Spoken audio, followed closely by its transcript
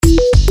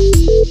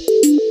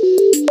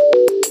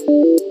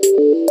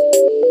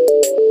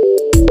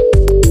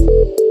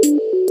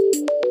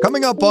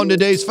up on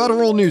today's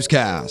federal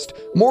newscast,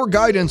 more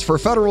guidance for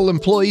federal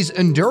employees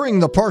enduring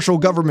the partial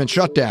government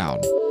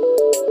shutdown.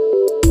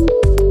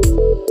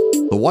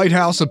 The White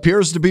House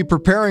appears to be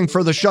preparing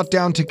for the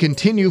shutdown to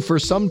continue for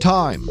some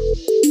time.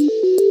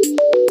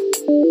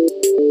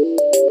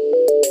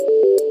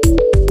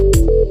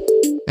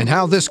 And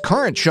how this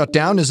current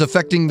shutdown is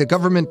affecting the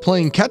government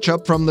playing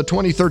catch-up from the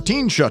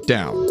 2013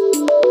 shutdown.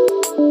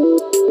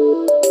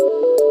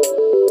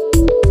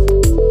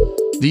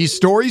 These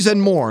stories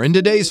and more in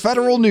today's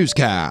federal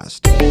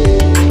newscast.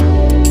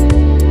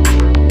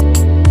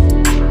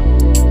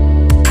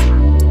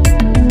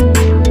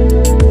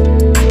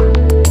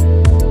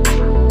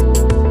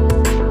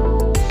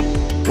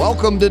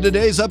 Welcome to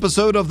today's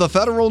episode of the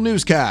Federal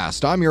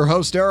Newscast. I'm your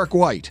host, Eric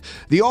White.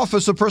 The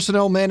Office of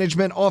Personnel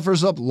Management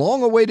offers up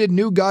long-awaited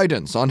new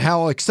guidance on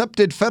how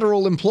accepted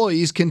federal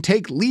employees can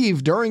take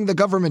leave during the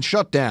government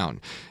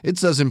shutdown. It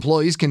says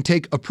employees can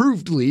take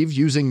approved leave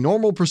using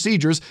normal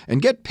procedures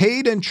and get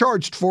paid and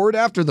charged for it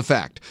after the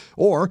fact.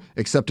 Or,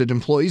 accepted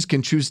employees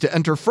can choose to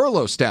enter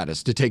furlough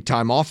status to take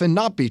time off and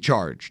not be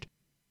charged.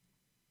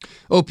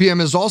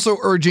 OPM is also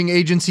urging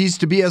agencies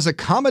to be as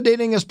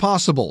accommodating as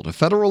possible to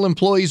federal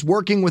employees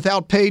working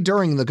without pay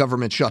during the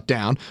government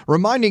shutdown,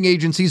 reminding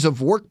agencies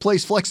of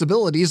workplace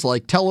flexibilities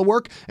like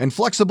telework and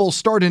flexible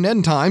start and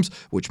end times,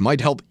 which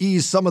might help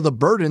ease some of the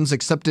burdens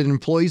accepted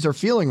employees are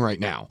feeling right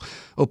now.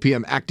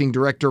 OPM Acting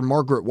Director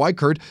Margaret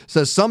Weichert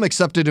says some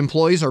accepted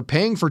employees are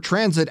paying for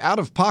transit out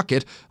of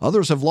pocket,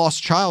 others have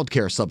lost child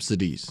care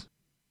subsidies.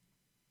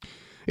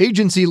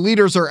 Agency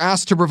leaders are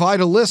asked to provide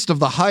a list of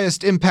the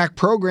highest impact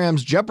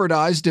programs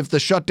jeopardized if the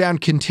shutdown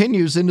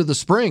continues into the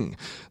spring.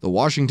 The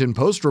Washington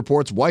Post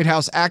reports White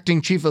House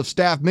Acting Chief of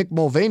Staff Mick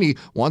Mulvaney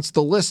wants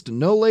the list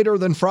no later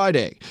than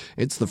Friday.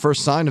 It's the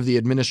first sign of the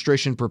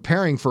administration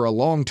preparing for a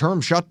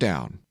long-term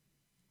shutdown.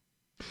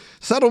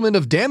 Settlement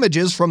of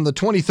damages from the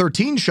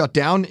 2013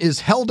 shutdown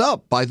is held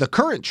up by the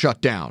current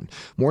shutdown.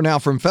 More now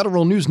from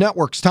Federal News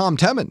Network's Tom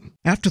Temin.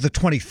 After the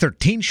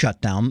 2013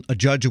 shutdown, a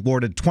judge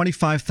awarded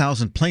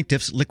 25,000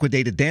 plaintiffs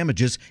liquidated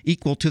damages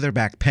equal to their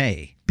back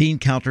pay. Bean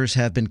counters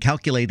have been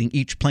calculating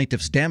each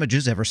plaintiff's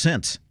damages ever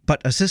since.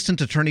 But Assistant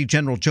Attorney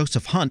General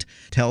Joseph Hunt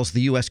tells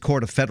the U.S.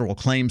 Court of Federal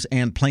Claims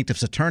and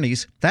plaintiffs'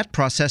 attorneys that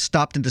process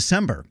stopped in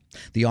December,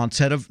 the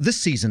onset of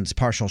this season's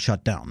partial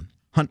shutdown.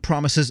 Hunt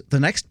promises the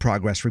next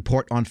progress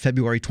report on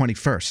February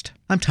 21st.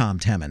 I'm Tom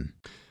Temin.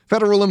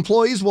 Federal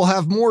employees will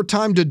have more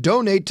time to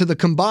donate to the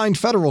combined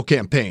federal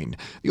campaign.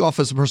 The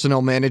Office of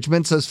Personnel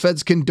Management says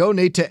feds can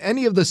donate to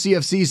any of the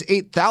CFC's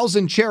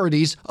 8,000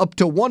 charities up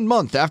to 1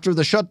 month after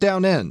the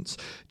shutdown ends.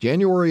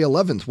 January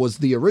 11th was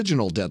the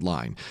original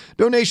deadline.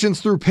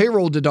 Donations through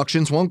payroll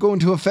deductions won't go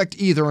into effect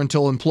either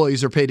until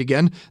employees are paid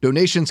again.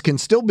 Donations can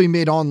still be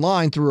made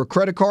online through a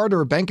credit card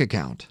or a bank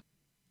account.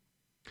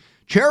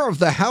 Chair of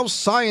the House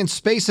Science,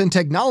 Space, and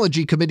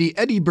Technology Committee,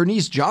 Eddie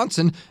Bernice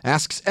Johnson,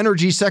 asks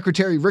Energy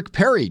Secretary Rick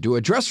Perry to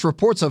address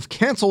reports of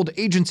canceled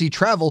agency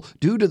travel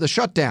due to the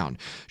shutdown.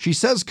 She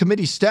says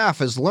committee staff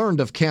has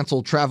learned of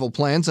canceled travel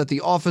plans at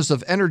the Office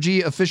of Energy,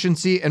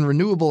 Efficiency, and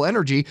Renewable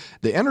Energy.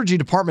 The Energy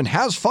Department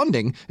has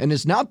funding and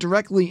is not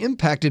directly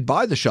impacted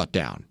by the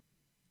shutdown.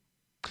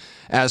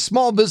 As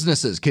small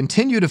businesses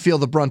continue to feel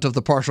the brunt of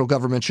the partial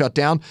government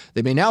shutdown,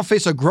 they may now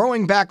face a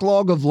growing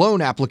backlog of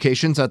loan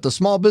applications at the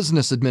Small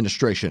Business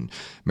Administration.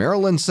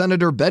 Maryland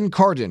Senator Ben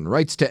Cardin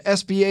writes to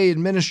SBA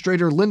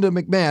Administrator Linda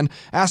McMahon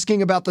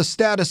asking about the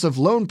status of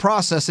loan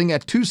processing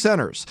at two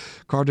centers.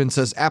 Cardin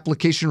says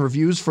application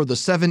reviews for the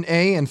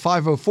 7A and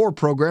 504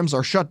 programs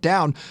are shut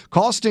down,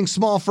 costing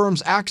small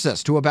firms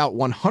access to about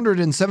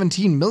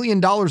 $117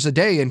 million a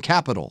day in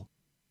capital.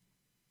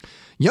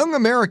 Young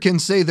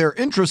Americans say they're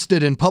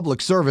interested in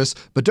public service,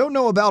 but don't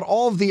know about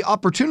all of the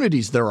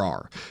opportunities there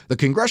are. The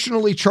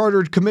Congressionally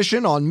Chartered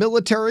Commission on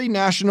Military,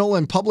 National,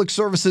 and Public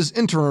Services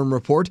interim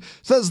report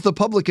says the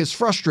public is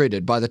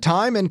frustrated by the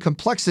time and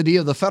complexity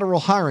of the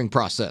federal hiring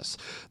process.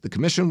 The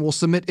commission will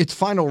submit its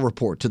final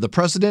report to the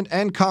President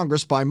and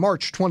Congress by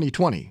March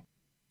 2020.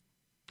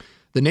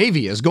 The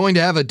Navy is going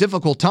to have a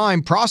difficult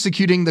time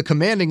prosecuting the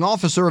commanding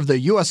officer of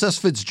the USS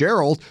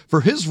Fitzgerald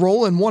for his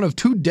role in one of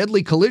two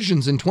deadly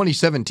collisions in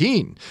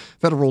 2017.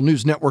 Federal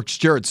News Network's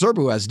Jared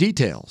Serbu has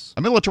details.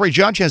 A military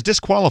judge has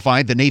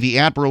disqualified the Navy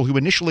admiral who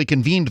initially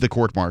convened the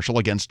court-martial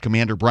against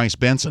Commander Bryce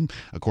Benson.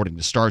 According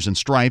to Stars and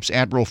Stripes,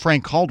 Admiral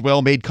Frank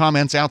Caldwell made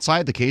comments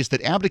outside the case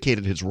that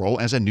abdicated his role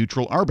as a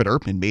neutral arbiter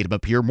and made him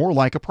appear more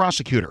like a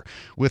prosecutor.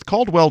 With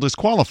Caldwell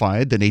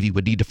disqualified, the Navy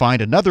would need to find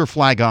another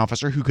flag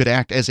officer who could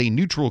act as a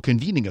neutral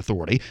convening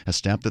authority, a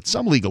step that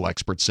some legal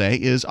experts say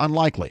is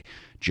unlikely.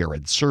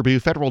 Jared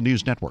Serbu, Federal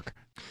News Network.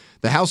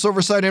 The House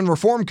Oversight and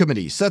Reform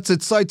Committee sets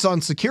its sights on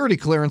security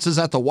clearances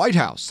at the White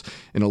House.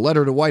 In a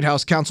letter to White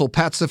House counsel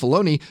Pat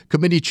Cipollone,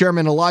 Committee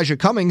Chairman Elijah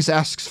Cummings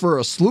asks for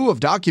a slew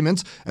of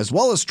documents as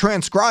well as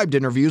transcribed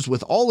interviews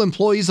with all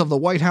employees of the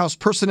White House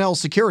Personnel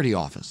Security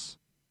Office.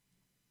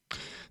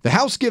 The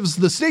House gives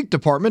the State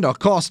Department a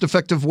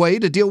cost-effective way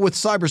to deal with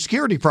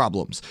cybersecurity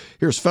problems.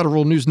 Here's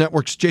Federal News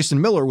Network's Jason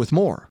Miller with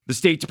more. The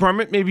State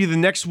Department may be the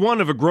next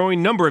one of a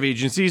growing number of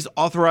agencies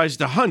authorized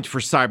to hunt for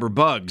cyber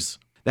bugs.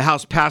 The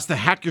House passed the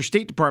Hack Your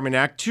State Department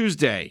Act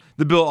Tuesday.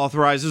 The bill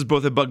authorizes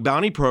both a bug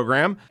bounty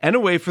program and a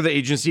way for the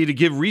agency to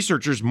give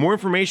researchers more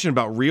information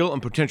about real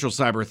and potential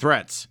cyber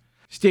threats.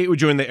 State would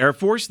join the Air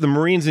Force, the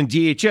Marines, and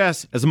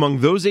DHS as among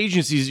those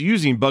agencies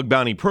using bug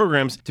bounty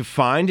programs to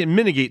find and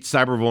mitigate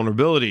cyber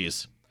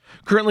vulnerabilities.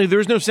 Currently, there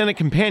is no Senate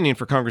companion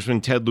for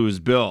Congressman Ted Lieu's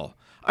bill.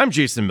 I'm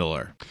Jason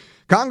Miller.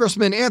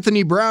 Congressman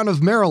Anthony Brown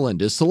of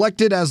Maryland is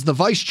selected as the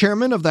vice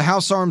chairman of the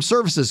House Armed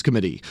Services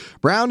Committee.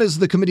 Brown is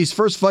the committee's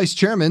first vice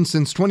chairman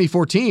since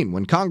 2014,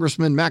 when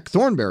Congressman Mac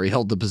Thornberry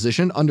held the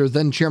position under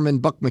then-Chairman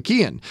Buck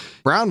McKeon.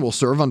 Brown will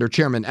serve under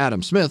Chairman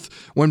Adam Smith.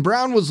 When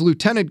Brown was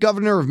lieutenant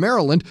governor of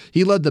Maryland,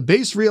 he led the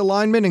base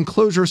realignment and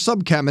closure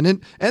subcabinet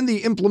and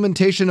the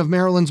implementation of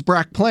Maryland's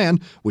BRAC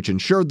plan, which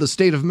ensured the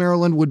state of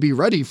Maryland would be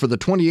ready for the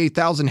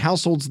 28,000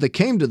 households that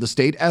came to the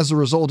state as a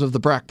result of the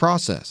BRAC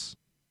process.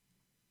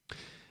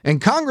 And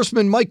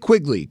Congressman Mike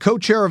Quigley,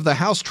 co-chair of the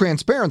House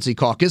Transparency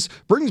Caucus,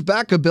 brings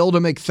back a bill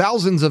to make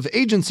thousands of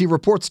agency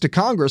reports to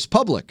Congress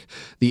public.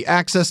 The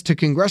Access to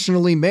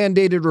Congressionally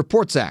Mandated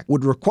Reports Act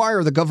would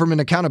require the Government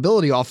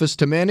Accountability Office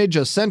to manage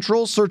a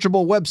central,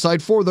 searchable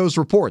website for those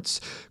reports.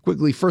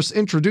 Quigley first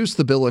introduced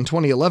the bill in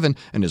 2011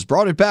 and has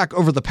brought it back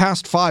over the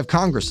past 5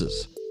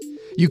 Congresses.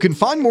 You can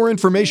find more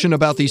information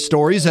about these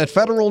stories at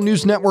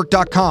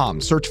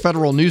federalnewsnetwork.com. Search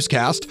Federal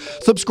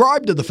Newscast,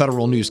 subscribe to the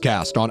Federal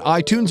Newscast on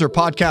iTunes or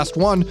Podcast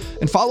One,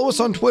 and follow us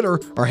on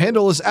Twitter. Our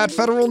handle is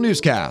 @Federal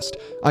Newscast.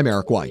 I'm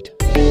Eric White.